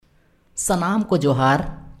सनाम को जोहार।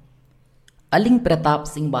 अलिंग प्रताप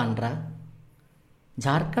सिंह बांड्रा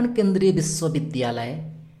झारखंड केंद्रीय विश्वविद्यालय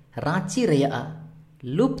रांची रेया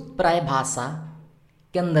लुप्त प्राय भाषा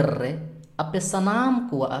केंद्र रे अपे सनाम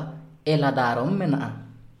को एलादारों में ना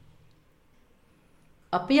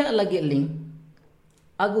अपिया लगे लिंग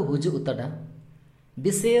अगु हुजु उतड़ा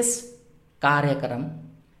विशेष कार्यक्रम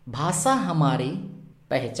भाषा हमारी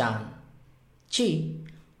पहचान ची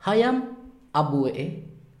हयम अबुए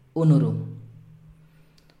उनुरुम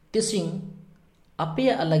तिसिंग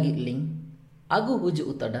अपिया अलगी लिंग अगु हुजु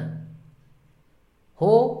उतड़ा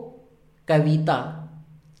हो कविता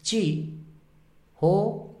ची हो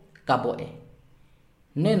काबोए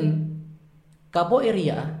नेन काबोए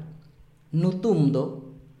रिया नुतुम दो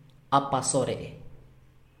अपासोरे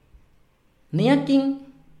नियाकिंग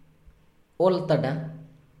ओल तड़ा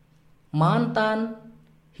मानतान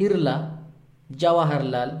हिरला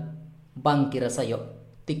जवाहरलाल बांकिरा सायो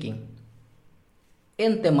तिकिंग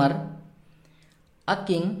एंतेमर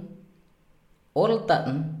अकिंग ओल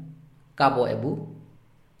तन काबो एबु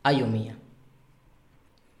आयुमिया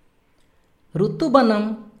ऋतु बनम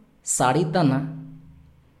साड़ी तना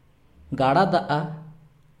गाड़ा दा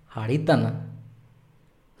हाड़ी तना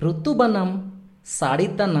ऋतु बनम साड़ी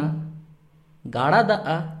तना गाड़ा दा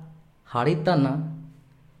हाड़ी तना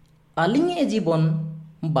अलिंगे जीवन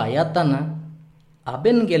बाया तना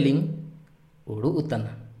आबेन गेलिंग उड़ू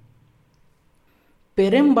उतना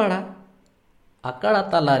पेरेम बाड़ा अकड़ा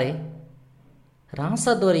तलारे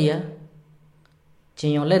रांसा दोरिया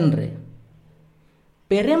चेयोलेन रे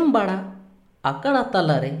पेरेम बाड़ा अकड़ा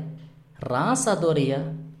तलारे रांसा दोरिया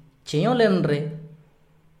चेयोलेन रे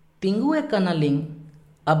तिंगुए कनालिंग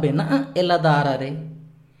अबेना एलादारा रे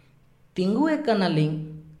तिंगुए कनालिंग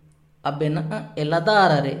अबेना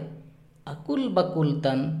एलादारा रे अकुल बकुल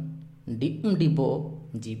तन डिम डिबो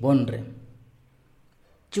जीवन रे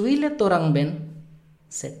चुईले तोरंग बेन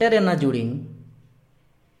सेटेरेना जुड़िंग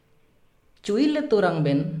चुईले तोरंग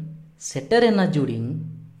बेन सेटेरेना जुड़िंग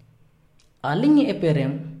आलिंग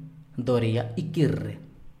एपेरेम दोरिया इकिर रे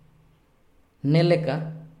नेलेका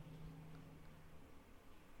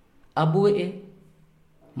अबुए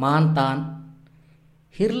मानतान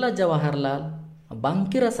हिरला जवाहरलाल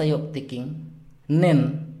बांकिरा सायोक तिकिंग नेन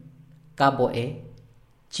काबोए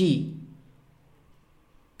ची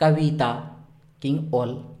कविता किंग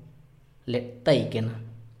ओल ले तई केना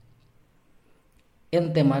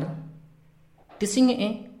एंतेमर तिसिंग ए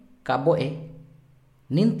काबोए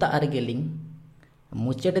निंता अरगेलिंग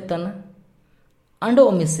मुचेडे तना अंडो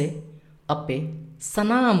मिसे अपे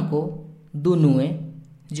सनाम को दुनुए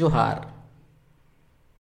जोहार।